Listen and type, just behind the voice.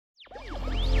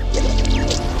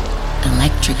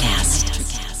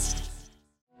Electrocast.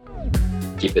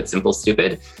 Keep it simple,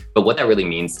 stupid. But what that really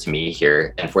means to me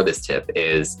here, and for this tip,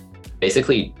 is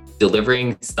basically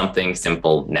delivering something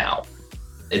simple now.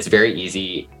 It's very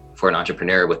easy for an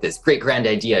entrepreneur with this great grand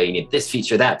idea. You need this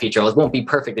feature, that feature. It won't be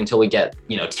perfect until we get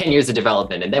 10 years of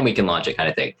development and then we can launch it kind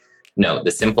of thing. No,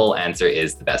 the simple answer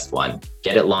is the best one.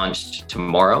 Get it launched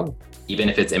tomorrow. Even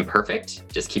if it's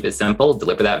imperfect, just keep it simple,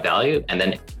 deliver that value, and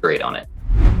then iterate on it.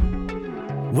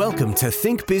 Welcome to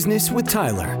Think Business with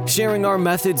Tyler, sharing our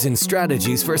methods and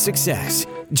strategies for success.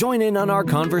 Join in on our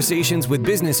conversations with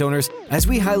business owners as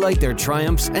we highlight their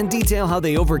triumphs and detail how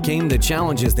they overcame the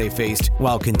challenges they faced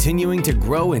while continuing to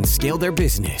grow and scale their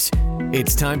business.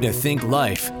 It's time to think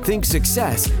life, think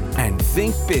success, and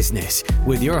think business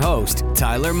with your host,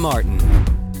 Tyler Martin.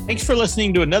 Thanks for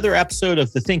listening to another episode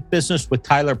of the Think Business with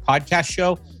Tyler podcast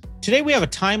show. Today, we have a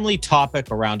timely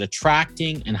topic around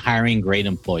attracting and hiring great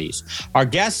employees. Our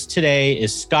guest today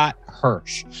is Scott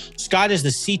Hirsch. Scott is the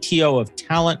CTO of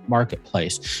Talent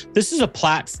Marketplace. This is a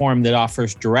platform that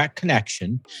offers direct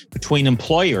connection between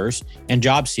employers and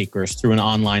job seekers through an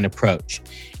online approach.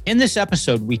 In this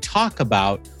episode, we talk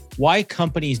about why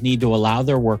companies need to allow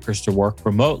their workers to work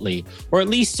remotely, or at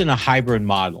least in a hybrid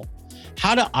model,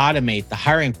 how to automate the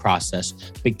hiring process,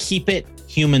 but keep it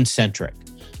human-centric,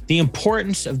 the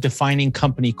importance of defining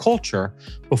company culture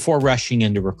before rushing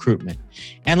into recruitment.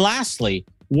 And lastly,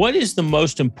 what is the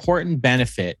most important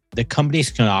benefit that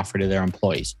companies can offer to their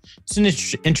employees? It's an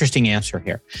interesting answer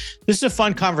here. This is a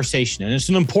fun conversation, and it's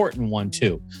an important one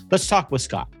too. Let's talk with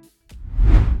Scott.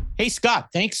 Hey, Scott,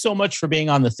 thanks so much for being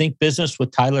on the Think Business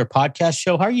with Tyler podcast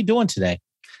show. How are you doing today?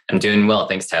 I'm doing well.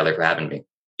 Thanks, Tyler, for having me.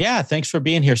 Yeah, thanks for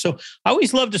being here. So I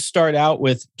always love to start out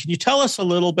with, can you tell us a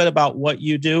little bit about what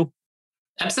you do?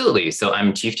 Absolutely. So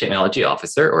I'm Chief Technology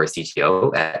Officer, or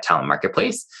CTO, at Talent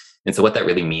Marketplace. And so what that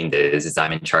really means is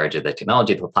I'm in charge of the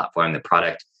technology, the platform, the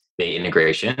product, the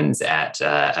integrations at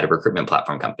a recruitment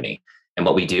platform company. And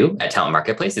what we do at Talent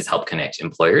Marketplace is help connect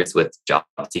employers with job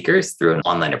seekers through an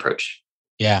online approach.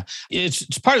 Yeah,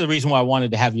 it's part of the reason why I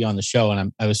wanted to have you on the show,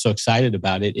 and I was so excited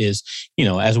about it is,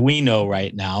 as we know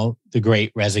right now, the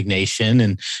Great Resignation,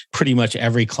 and pretty much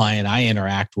every client I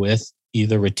interact with,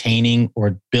 either retaining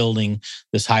or building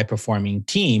this high-performing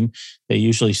team, they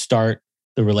usually start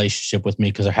the relationship with me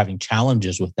because they're having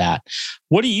challenges with that.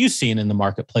 What are you seeing in the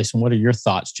marketplace, and what are your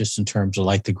thoughts just in terms of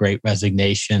like the Great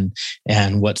Resignation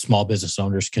and what small business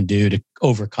owners can do to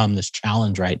overcome this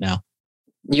challenge right now?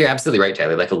 You're absolutely right,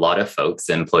 Tyler. Like a lot of folks,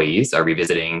 employees are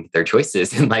revisiting their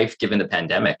choices in life given the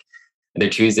pandemic.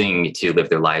 They're choosing to live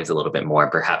their lives a little bit more.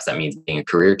 Perhaps that means making a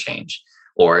career change,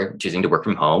 or choosing to work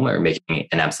from home, or making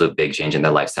an absolute big change in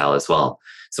their lifestyle as well.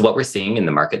 So what we're seeing in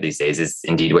the market these days is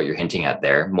indeed what you're hinting at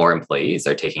there. More employees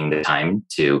are taking the time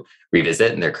to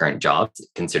revisit their current jobs,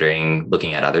 considering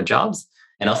looking at other jobs,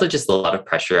 and also just a lot of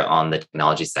pressure on the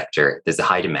technology sector. There's a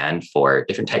high demand for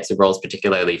different types of roles,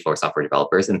 particularly for software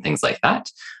developers and things like that.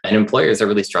 And employers are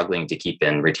really struggling to keep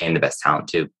and retain the best talent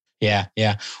too. Yeah.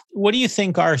 What do you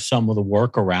think are some of the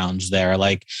workarounds there?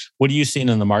 Like, what are you seeing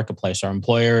in the marketplace? Are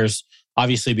employers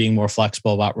obviously being more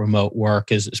flexible about remote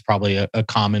work is probably a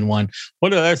common one.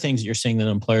 What are other things that you're seeing that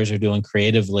employers are doing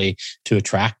creatively to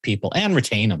attract people and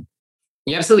retain them?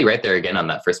 You're absolutely right there again on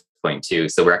that first point too.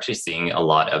 So we're actually seeing a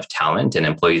lot of talent and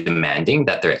employees demanding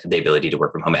that the ability to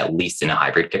work from home, at least in a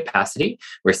hybrid capacity.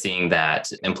 We're seeing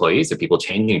that employees or people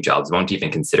changing jobs won't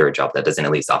even consider a job that doesn't at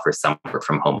least offer some work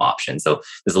from home option. So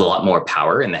there's a lot more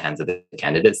power in the hands of the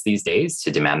candidates these days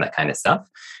to demand that kind of stuff.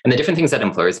 And the different things that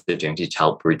employers are doing to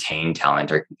help retain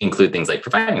talent include things like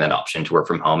providing that option to work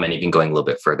from home, and even going a little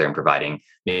bit further and providing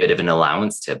maybe a bit of an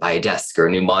allowance to buy a desk or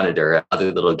a new monitor, or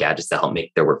other little gadgets to help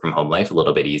make their work from home life a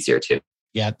little bit easier too.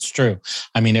 Yeah, it's true.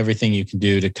 I mean, everything you can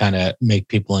do to kind of make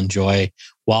people enjoy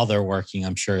while they're working,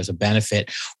 I'm sure is a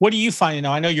benefit. What do you find?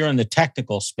 I know you're in the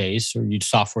technical space, or you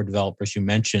software developers you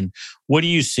mentioned. What are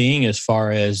you seeing as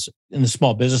far as in the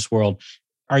small business world?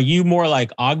 Are you more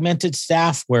like augmented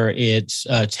staff where it's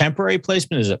temporary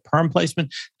placement? Is it perm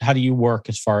placement? How do you work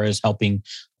as far as helping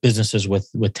businesses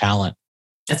with talent?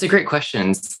 That's a great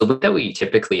question. So the way that we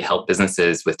typically help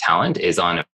businesses with talent is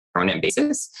on a permanent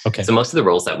basis. Okay. So most of the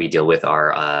roles that we deal with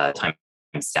are time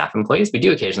staff employees. We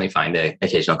do occasionally find the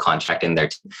occasional contract in there,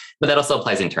 but that also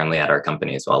applies internally at our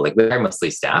company as well. Like we're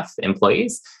mostly staff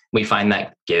employees. We find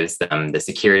that gives them the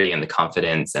security and the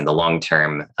confidence and the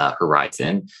long-term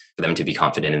horizon for them to be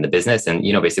confident in the business and,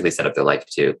 basically set up their life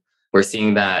too. We're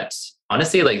seeing that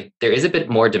honestly, like there is a bit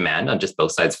more demand on just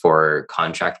both sides for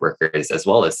contract workers as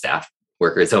well as staff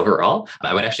workers overall.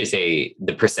 I would actually say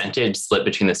the percentage split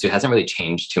between those two hasn't really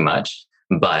changed too much,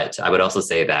 but I would also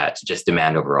say that just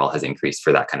demand overall has increased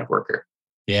for that kind of worker.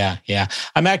 Yeah, yeah.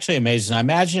 I'm actually amazed. And I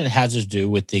imagine it has to do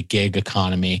with the gig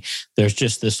economy. There's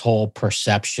just this whole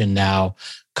perception now.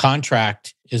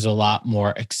 Contract is a lot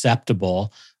more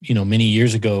acceptable. Many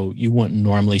years ago, you wouldn't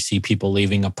normally see people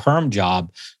leaving a perm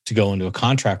job to go into a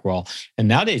contract role. And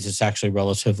nowadays, it's actually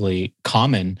relatively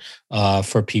common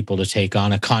for people to take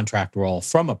on a contract role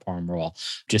from a perm role,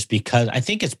 just because I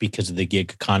think it's because of the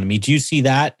gig economy. Do you see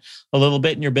that a little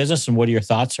bit in your business? And what are your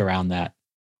thoughts around that?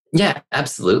 Yeah,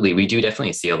 absolutely. We do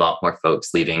definitely see a lot more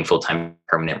folks leaving full-time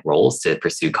permanent roles to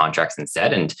pursue contracts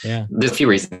instead. And Yeah. there's a few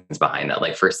reasons behind that.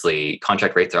 Like, firstly,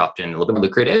 contract rates are often a little bit more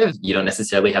lucrative. You don't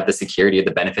necessarily have the security of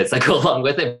the benefits that go along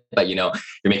with it, but you're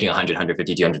making $100,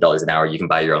 $150, $200 an hour. You can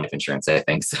buy your own life insurance, I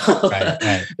think. So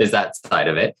Right. there's that side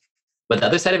of it. But the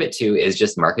other side of it too is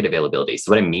just market availability.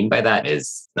 So what I mean by that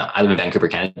is, I live in Vancouver,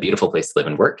 Canada, beautiful place to live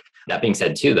and work. That being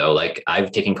said too, though, like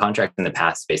I've taken contracts in the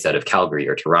past based out of Calgary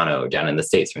or Toronto, down in the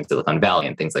States from Silicon Valley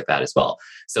and things like that as well.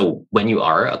 So when you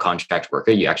are a contract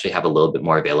worker, you actually have a little bit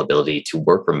more availability to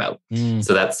work remote.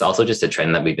 So that's also just a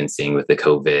trend that we've been seeing with the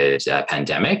COVID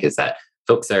pandemic, is that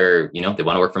folks are, they want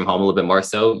to work from home a little bit more.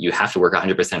 So you have to work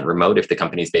 100% remote if the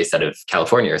company's based out of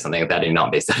California or something like that, and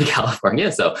not based out of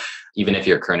California. So even if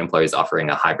your current employer is offering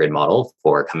a hybrid model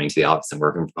for coming to the office and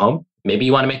working from home, maybe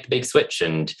you want to make the big switch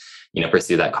and,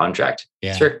 pursue that contract.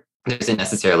 Yeah. Sure. There isn't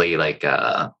necessarily like,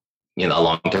 a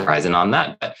long-term horizon on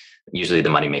that, but usually the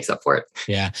money makes up for it.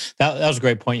 Yeah. That was a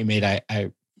great point you made.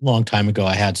 I long time ago,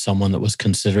 I had someone that was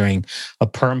considering a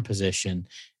perm position,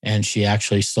 and she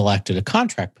actually selected a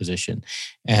contract position.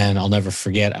 And I'll never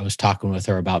forget, I was talking with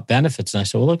her about benefits. And I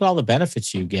said, well, look at all the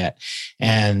benefits you get.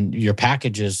 And your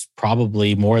package is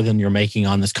probably more than you're making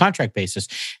on this contract basis.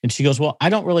 And she goes, well,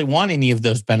 I don't really want any of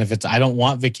those benefits. I don't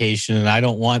want vacation, and I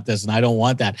don't want this, and I don't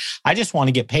want that. I just want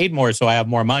to get paid more so I have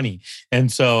more money.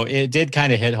 And so it did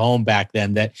kind of hit home back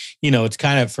then that, it's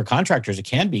kind of, for contractors, it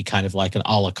can be kind of like an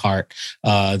a la carte.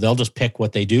 They'll just pick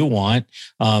what they do want.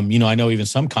 I know even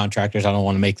some contractors, I don't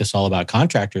want to make this all about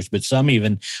contractors, but some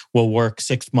even will work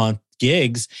 6-month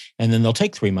gigs, and then they'll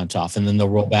take 3 months off, and then they'll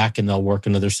roll back and they'll work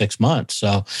another 6 months.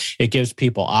 So it gives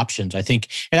people options, I think.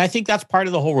 And I think that's part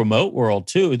of the whole remote world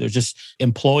too. There's just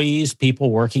employees, people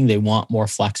working, they want more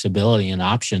flexibility and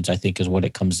options, I think, is what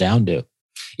it comes down to.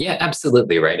 Yeah,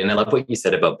 absolutely. Right. And I love what you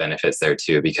said about benefits there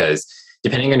too, because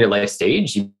depending on your life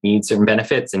stage, you need certain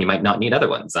benefits and you might not need other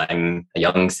ones. I'm a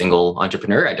young single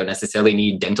entrepreneur. I don't necessarily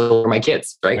need dental for my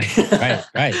kids, right?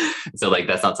 Right. So like,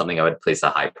 that's not something I would place a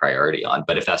high priority on.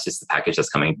 But if that's just the package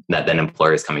that then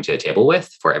employer is coming to the table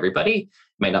with for everybody, it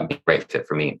might not be the right fit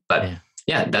for me. But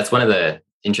yeah, that's one of the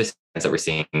interesting things that we're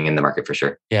seeing in the market for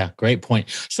sure. Yeah, great point.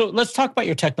 So let's talk about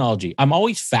your technology. I'm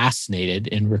always fascinated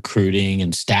in recruiting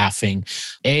and staffing.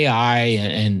 AI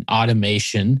and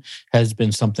automation has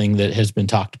been something that has been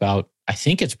talked about. I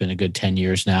think it's been a good 10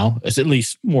 years now. It's at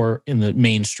least more in the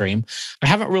mainstream. I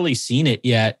haven't really seen it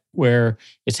yet where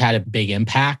it's had a big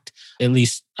impact. At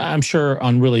least I'm sure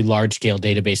on really large scale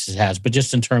databases it has, but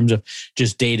just in terms of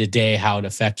just day to day, how it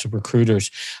affects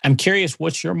recruiters. I'm curious,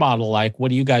 what's your model like?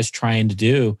 What are you guys trying to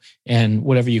do? And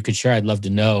whatever you could share, I'd love to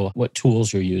know what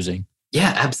tools you're using.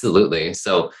 Yeah, absolutely.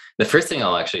 So the first thing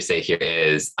I'll actually say here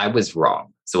is I was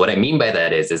wrong. So what I mean by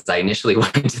that is I initially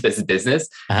went into this business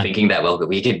thinking that, well,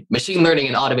 we could machine learning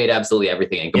and automate absolutely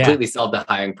everything and completely solve the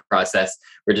hiring process.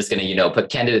 We're just going to, put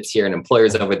candidates here and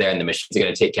employers over there, and the machines are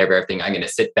going to take care of everything. I'm going to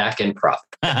sit back and profit,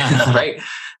 right?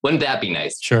 Wouldn't that be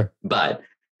nice? Sure. But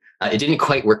it didn't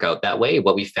quite work out that way.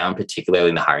 What we found, particularly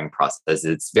in the hiring process,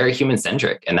 it's very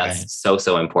human-centric, and that's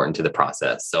so important to the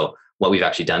process. So what we've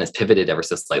actually done is pivoted ever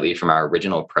so slightly from our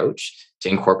original approach to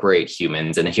incorporate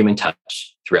humans and a human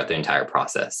touch throughout the entire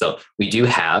process. So we do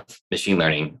have machine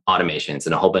learning, automations,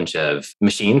 and a whole bunch of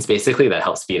machines basically that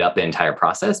help speed up the entire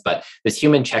process. But there's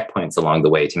human checkpoints along the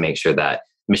way to make sure that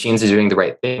machines are doing the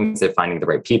right things, they're finding the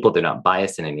right people, they're not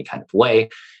biased in any kind of way,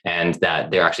 and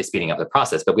that they're actually speeding up the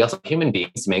process. But we also have human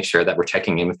beings to make sure that we're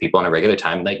checking in with people on a regular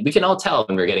time. Like, we can all tell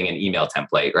when we're getting an email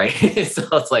template, right? So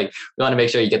it's like, we want to make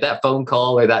sure you get that phone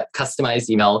call or that customized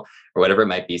email or whatever it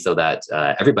might be, so that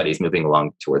everybody's moving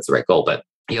along towards the right goal. But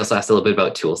he also asked a little bit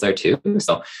about tools there too.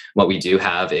 So what we do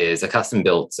have is a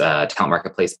custom-built talent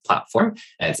marketplace platform,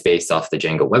 and it's based off the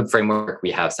Django web framework.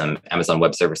 We have some Amazon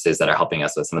Web Services that are helping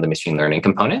us with some of the machine learning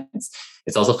components.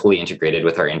 It's also fully integrated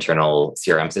with our internal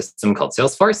CRM system called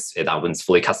Salesforce. That one's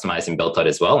fully customized and built out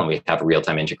as well, and we have a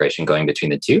real-time integration going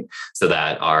between the two, so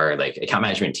that our account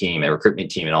management team and recruitment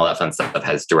team and all that fun stuff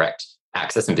has direct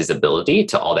access and visibility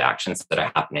to all the actions that are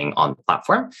happening on the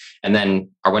platform. And then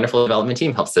our wonderful development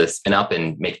team helps us spin up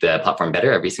and make the platform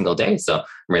better every single day. So I'm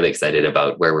really excited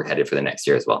about where we're headed for the next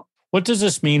year as well. What does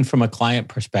this mean from a client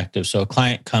perspective? So a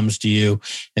client comes to you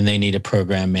and they need a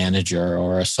program manager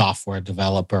or a software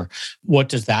developer. What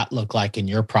does that look like in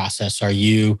your process?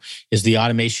 Is the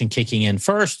automation kicking in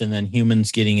first and then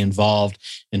humans getting involved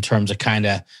in terms of kind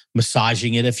of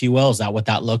massaging it, if you will? Is that what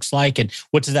that looks like? And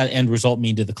what does that end result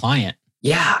mean to the client?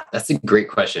 Yeah, that's a great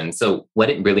question. So what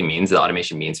it really means, the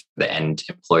automation means for the end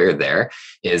employer there,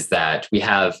 is that we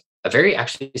have a very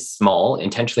actually small,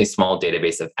 intentionally small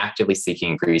database of actively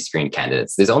seeking pre-screened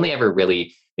candidates. There's only ever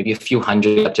really maybe a few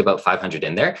hundred up to about 500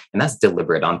 in there. And that's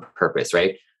deliberate on purpose,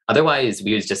 right? Otherwise,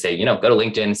 we would just say, go to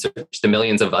LinkedIn, search the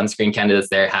millions of unscreened candidates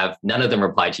there, have none of them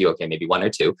reply to you. Okay, maybe one or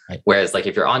two. Right. Whereas like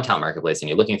if you're on Talent Marketplace and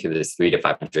you're looking through this 300 to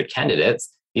 500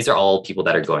 candidates, these are all people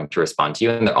that are going to respond to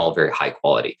you and they're all very high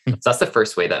quality. So that's the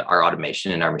first way that our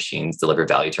automation and our machines deliver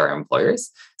value to our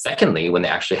employers. Secondly, when they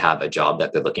actually have a job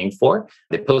that they're looking for,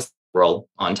 they post the role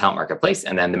on Talent Marketplace,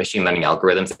 and then the machine learning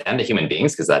algorithms and the human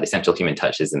beings, because that essential human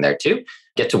touch is in there too,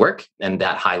 get to work. And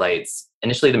that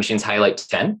initially the machines highlight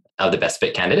 10 of the best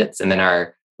fit candidates. And then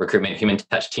our recruitment human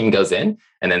touch team goes in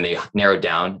and then they narrow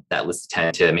down that list of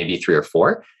 10 to maybe 3 or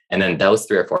 4. And then those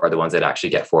 3 or 4 are the ones that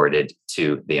actually get forwarded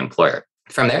to the employer.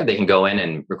 From there, they can go in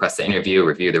and request the interview,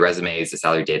 review the resumes, the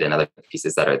salary data, and other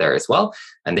pieces that are there as well.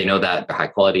 And they know that they're high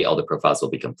quality, all the profiles will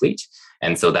be complete.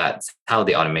 And so that's how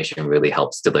the automation really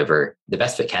helps deliver the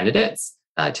best fit candidates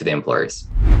to the employers.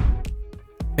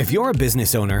 If you're a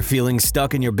business owner feeling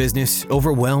stuck in your business,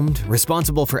 overwhelmed,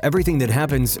 responsible for everything that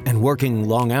happens, and working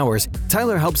long hours,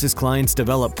 Tyler helps his clients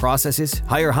develop processes,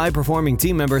 hire high-performing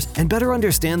team members, and better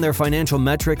understand their financial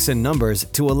metrics and numbers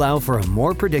to allow for a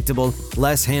more predictable,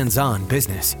 less hands-on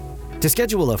business. To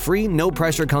schedule a free,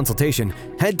 no-pressure consultation,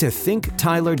 head to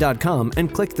thinktyler.com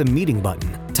and click the meeting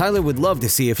button. Tyler would love to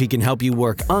see if he can help you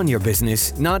work on your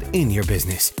business, not in your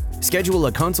business. Schedule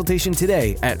a consultation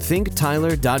today at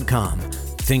thinktyler.com.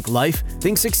 Think life,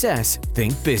 think success,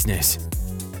 think business.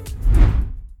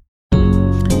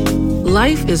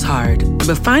 Life is hard,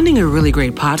 but finding a really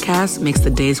great podcast makes the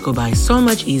days go by so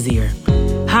much easier.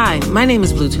 Hi, my name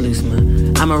is Blue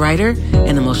Telusma. I'm a writer,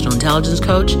 an emotional intelligence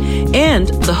coach, and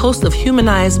the host of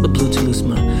Humanize with Blue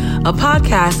Telusma, a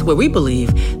podcast where we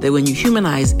believe that when you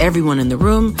humanize everyone in the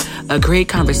room, a great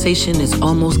conversation is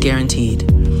almost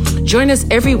guaranteed. Join us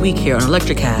every week here on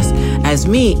Electricast as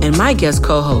me and my guest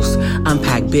co-hosts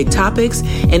unpack big topics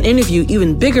and interview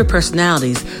even bigger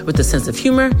personalities with a sense of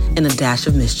humor and a dash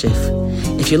of mischief.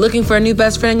 If you're looking for a new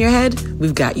best friend in your head,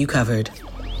 we've got you covered.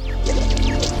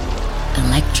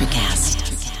 Electricast.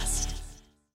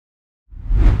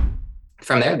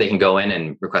 From there, they can go in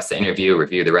and request the interview,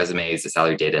 review the resumes, the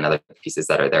salary data, and other pieces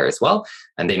that are there as well.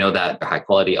 And they know that they're high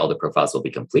quality, all the profiles will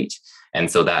be complete.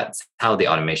 And so that's how the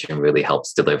automation really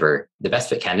helps deliver the best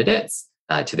fit candidates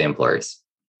to the employers.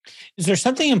 Is there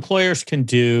something employers can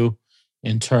do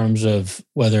in terms of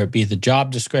whether it be the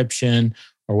job description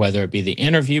or whether it be the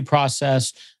interview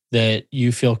process that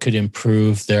you feel could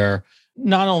improve their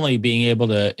not only being able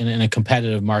to, in a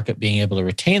competitive market, being able to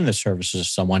retain the services of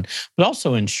someone, but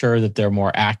also ensure that they're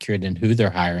more accurate in who they're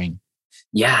hiring?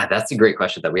 Yeah, that's a great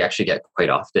question that we actually get quite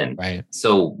often. Right.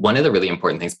 So one of the really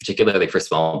important things, particularly for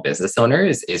small business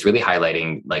owners, is really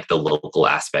highlighting like the local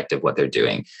aspect of what they're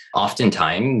doing.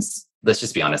 Oftentimes, let's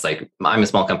just be honest, like I'm a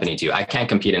small company too. I can't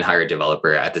compete and hire a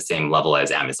developer at the same level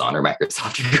as Amazon or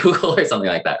Microsoft or Google or something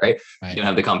like that, right? We don't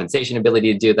have the compensation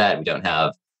ability to do that. We don't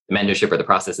have the mentorship or the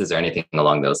processes or anything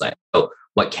along those lines. So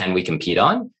what can we compete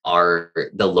on are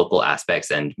the local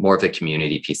aspects and more of the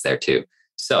community piece there too.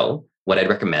 So what I'd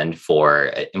recommend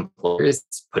for employers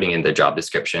putting in the job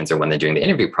descriptions or when they're doing the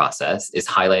interview process is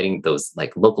highlighting those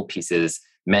like local pieces,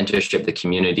 mentorship, the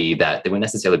community that they wouldn't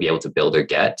necessarily be able to build or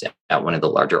get at one of the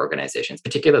larger organizations,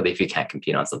 particularly if you can't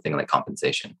compete on something like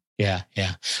compensation. Yeah.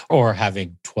 Or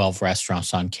having 12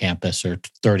 restaurants on campus or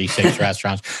 36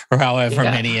 restaurants or however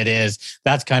many it is.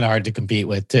 That's kind of hard to compete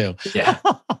with too. Yeah.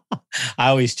 I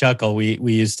always chuckle. We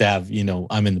used to have,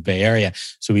 I'm in the Bay Area.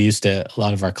 So a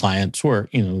lot of our clients were,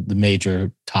 the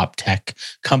major top tech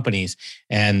companies.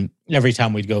 And every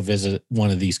time we'd go visit one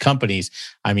of these companies,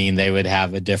 they would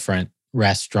have a different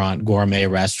restaurant, gourmet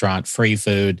restaurant, free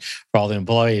food for all the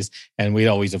employees. And we'd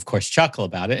always, of course, chuckle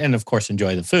about it and of course,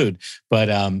 enjoy the food. But,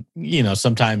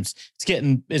 sometimes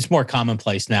it's more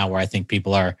commonplace now where I think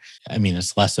people are,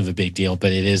 it's less of a big deal,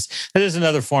 but it is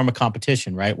another form of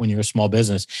competition, right? When you're a small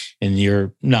business and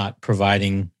you're not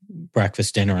providing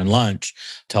breakfast, dinner, and lunch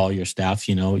to all your staff,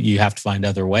 you have to find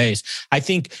other ways. I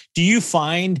think, do you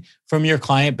find from your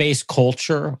client base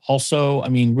culture also,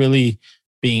 really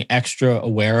being extra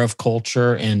aware of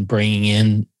culture and bringing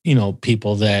in,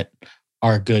 people that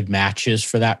are good matches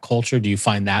for that culture? Do you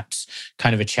find that's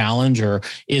kind of a challenge, or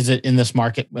is it in this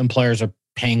market employers are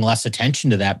paying less attention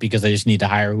to that because they just need to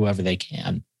hire whoever they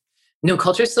can? No,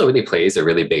 culture still really plays a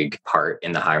really big part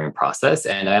in the hiring process.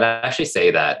 And I'd actually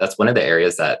say that that's one of the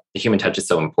areas that the human touch is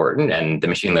so important. And the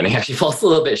machine learning actually falls a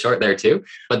little bit short there too.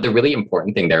 But the really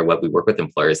important thing there, what we work with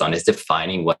employers on, is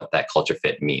defining what that culture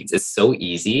fit means. It's so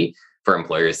easy for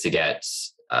employers to get,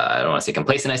 I don't want to say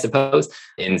complacent, I suppose,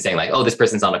 in saying like, oh, this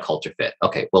person's not a culture fit.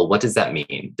 Okay, well, what does that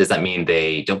mean? Does that mean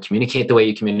they don't communicate the way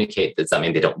you communicate? Does that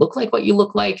mean they don't look like what you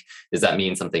look like? Does that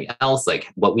mean something else?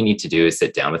 Like, what we need to do is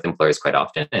sit down with employers quite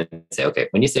often and say, okay,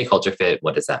 when you say culture fit,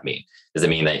 what does that mean? Does it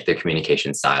mean like their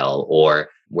communication style, or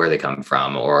where they come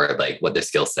from, or like what their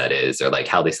skill set is, or like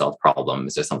how they solve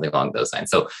problems, or something along those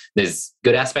lines? So there's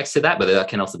good aspects to that, but there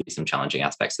can also be some challenging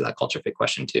aspects to that culture fit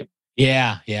question too.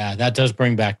 Yeah, that does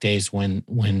bring back days when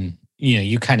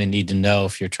you kind of need to know,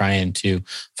 if you're trying to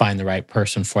find the right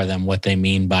person for them, what they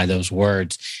mean by those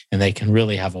words, and they can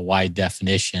really have a wide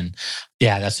definition.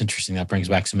 Yeah, that's interesting. That brings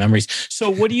back some memories. So,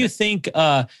 what do you think?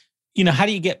 How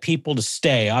do you get people to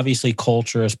stay? Obviously,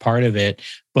 culture is part of it,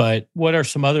 but what are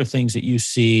some other things that you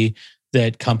see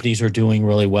that companies are doing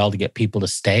really well to get people to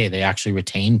stay? They actually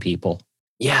retain people.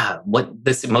 Yeah, what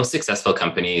the most successful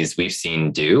companies we've seen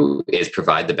do is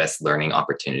provide the best learning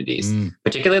opportunities,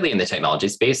 particularly in the technology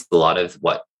space. A lot of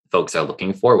what folks are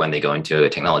looking for when they go into a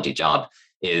technology job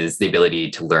is the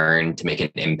ability to learn, to make an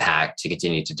impact, to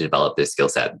continue to develop their skill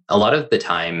set. A lot of the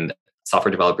time,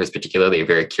 software developers particularly are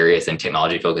very curious and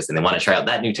technology focused, and they want to try out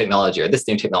that new technology or this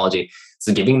new technology.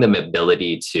 So giving them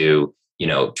ability to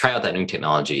try out that new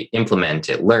technology, implement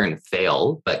it, learn,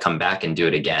 fail, but come back and do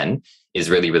it again is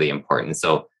really, really important.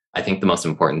 So I think the most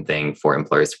important thing for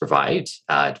employers to provide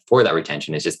for that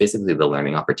retention is just basically the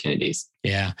learning opportunities.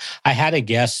 Yeah. I had a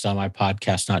guest on my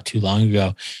podcast not too long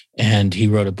ago, and he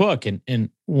wrote a book. And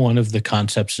one of the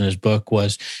concepts in his book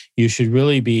was you should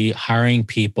really be hiring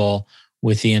people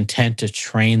with the intent to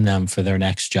train them for their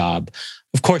next job.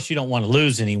 Of course, you don't want to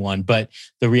lose anyone, but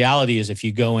the reality is if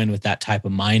you go in with that type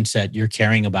of mindset, you're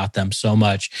caring about them so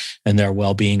much and their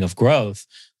well-being of growth,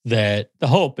 that the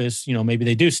hope is, maybe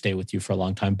they do stay with you for a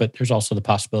long time, but there's also the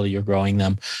possibility you're growing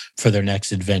them for their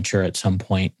next adventure at some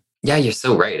point. Yeah, you're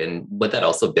so right. And what that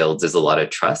also builds is a lot of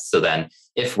trust. So then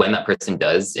when that person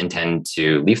does intend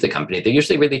to leave the company, they're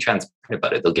usually really transparent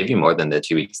about it. They'll give you more than the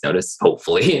 2 weeks notice,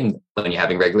 hopefully. And when you're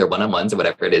having regular one-on-ones or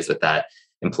whatever it is with that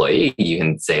employee, you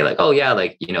can say like, oh yeah,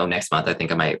 next month, I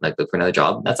think I might look for another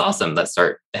job. That's awesome. Let's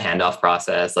start the handoff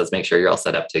process. Let's make sure you're all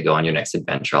set up to go on your next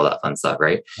adventure, all that fun stuff,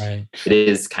 right? Right. It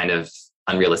is kind of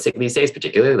unrealistic these days,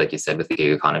 particularly like you said, with the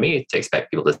gig economy, to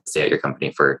expect people to stay at your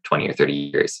company for 20 or 30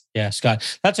 years. Yeah,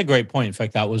 Scott, that's a great point. In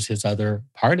fact, that was his other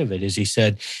part of it, is he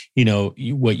said,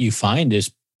 what you find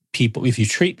is people, if you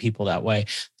treat people that way,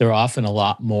 they're often a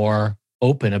lot more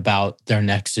open about their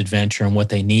next adventure and what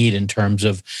they need in terms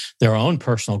of their own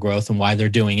personal growth and why they're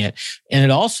doing it. And it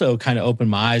also kind of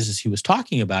opened my eyes as he was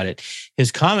talking about it.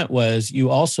 His comment was, you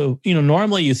also,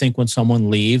 normally you think when someone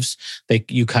leaves,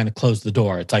 you kind of close the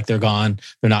door. It's like they're gone,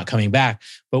 they're not coming back.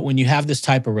 But when you have this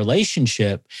type of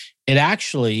relationship, it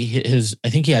actually, I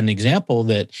think he had an example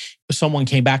that someone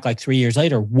came back like 3 years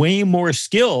later, way more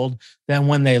skilled than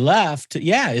when they left.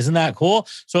 Yeah, isn't that cool?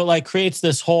 So it creates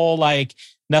this whole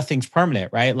nothing's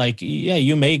permanent, right?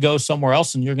 You may go somewhere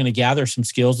else and you're going to gather some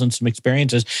skills and some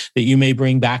experiences that you may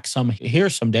bring back here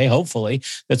someday, hopefully,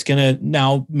 that's going to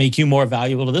now make you more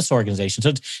valuable to this organization. So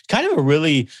it's kind of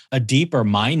a deeper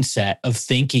mindset of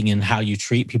thinking and how you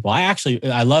treat people.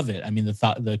 I love it. I mean,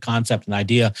 the concept and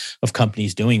idea of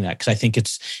companies doing that, because I think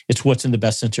it's what's in the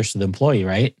best interest of the employee,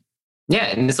 right? Yeah.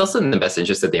 And it's also in the best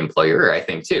interest of the employer, I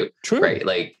think, too. True.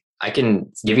 Right. I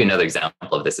can give you another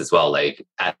example of this as well.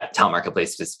 At Talent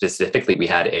Marketplace specifically, we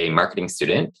had a marketing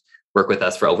student work with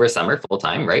us for over a summer full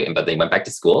time, right? But they went back to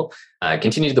school,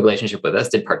 continued the relationship with us,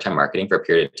 did part-time marketing for a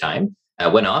period of time,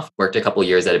 went off, worked a couple of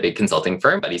years at a big consulting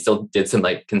firm, but he still did some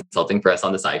consulting for us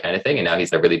on the side kind of thing. And now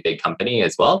he's a really big company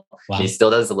as well. Wow. He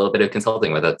still does a little bit of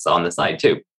consulting with us on the side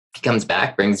too. He comes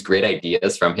back, brings great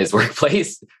ideas from his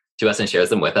workplace to us and shares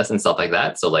them with us and stuff like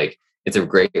that. So it's a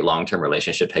great long-term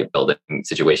relationship type building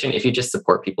situation if you just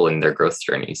support people in their growth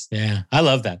journeys. Yeah, I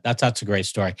love that. That's a great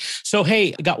story. So,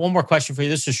 hey, I got one more question for you.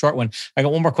 This is a short one. I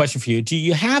got one more question for you. Do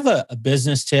you have a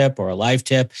business tip or a life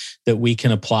tip that we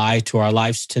can apply to our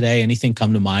lives today? Anything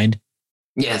come to mind?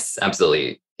 Yes,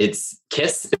 absolutely. It's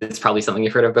KISS. It's probably something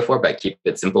you've heard of before, but keep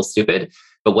it simple, stupid.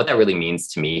 But what that really means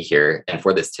to me here and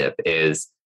for this tip is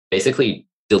basically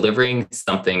delivering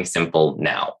something simple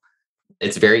now.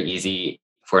 It's very easy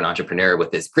for an entrepreneur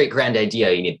with this great grand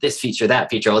idea. You need this feature, that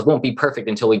feature. Well, it won't be perfect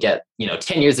until we get,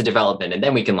 10 years of development and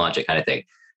then we can launch it kind of thing.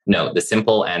 No, the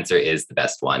simple answer is the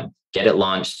best one. Get it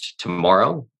launched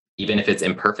tomorrow. Even if it's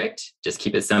imperfect, just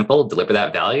keep it simple, deliver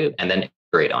that value, and then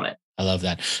iterate on it. I love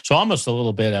that. So almost a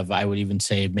little bit of, I would even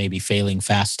say maybe failing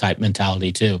fast type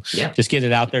mentality too. Yeah. Just get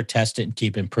it out there, test it, and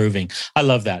keep improving. I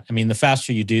love that. I mean, the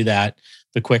faster you do that,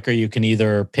 the quicker you can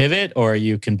either pivot or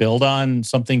you can build on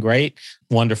something great.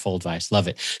 Wonderful advice. Love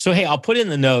it. So, hey, I'll put in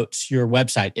the notes your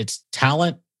website. It's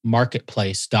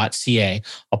talentmarketplace.ca.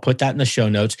 I'll put that in the show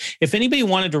notes. If anybody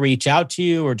wanted to reach out to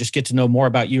you or just get to know more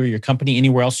about you or your company,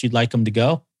 anywhere else you'd like them to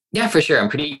go? Yeah, for sure. I'm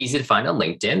pretty easy to find on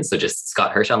LinkedIn. So just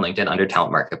Scott Hirsch on LinkedIn under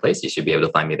Talent Marketplace. You should be able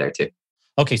to find me there too.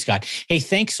 Okay, Scott. Hey,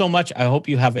 thanks so much. I hope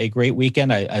you have a great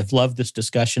weekend. I've loved this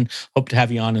discussion. Hope to have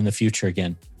you on in the future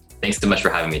again. Thanks so much for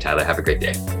having me, Tyler. Have a great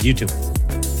day. You too.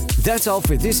 That's all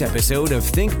for this episode of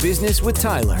Think Business with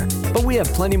Tyler. But we have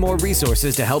plenty more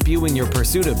resources to help you in your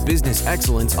pursuit of business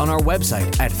excellence on our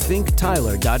website at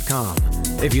thinktyler.com.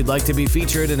 If you'd like to be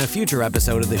featured in a future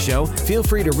episode of the show, feel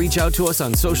free to reach out to us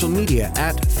on social media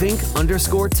at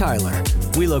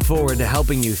think_Tyler. We look forward to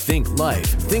helping you think life,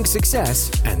 think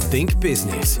success, and think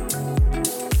business.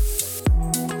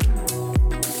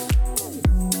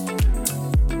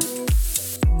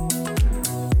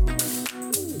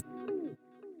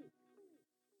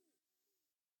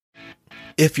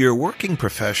 If you're a working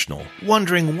professional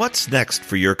wondering what's next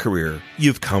for your career,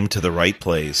 you've come to the right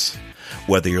place.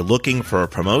 Whether you're looking for a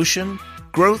promotion,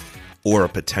 growth, or a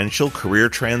potential career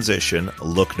transition,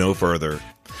 look no further.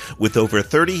 With over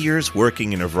 30 years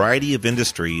working in a variety of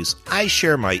industries, I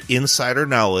share my insider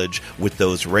knowledge with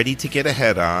those ready to get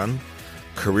ahead on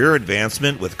Career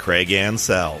Advancement with Craig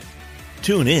Ansell.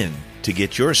 Tune in to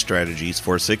get your strategies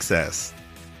for success.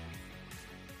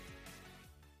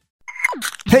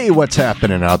 Hey, what's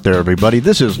happening out there, everybody?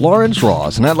 This is Lawrence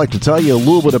Ross, and I'd like to tell you a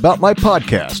little bit about my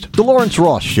podcast, The Lawrence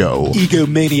Ross Show.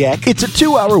 Egomaniac. It's a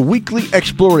 2-hour weekly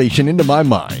exploration into my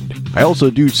mind. I also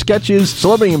do sketches,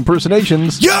 celebrity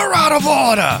impersonations. You're out of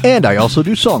order! And I also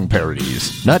do song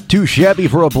parodies. Not too shabby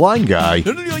for a blind guy.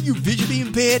 Not only are you visually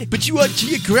impaired, but you are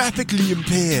geographically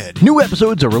impaired. New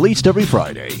episodes are released every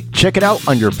Friday. Check it out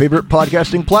on your favorite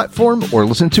podcasting platform or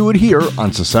listen to it here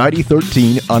on Society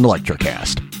 13 on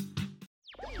Electrocast.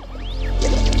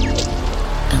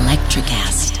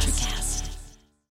 Electrocast.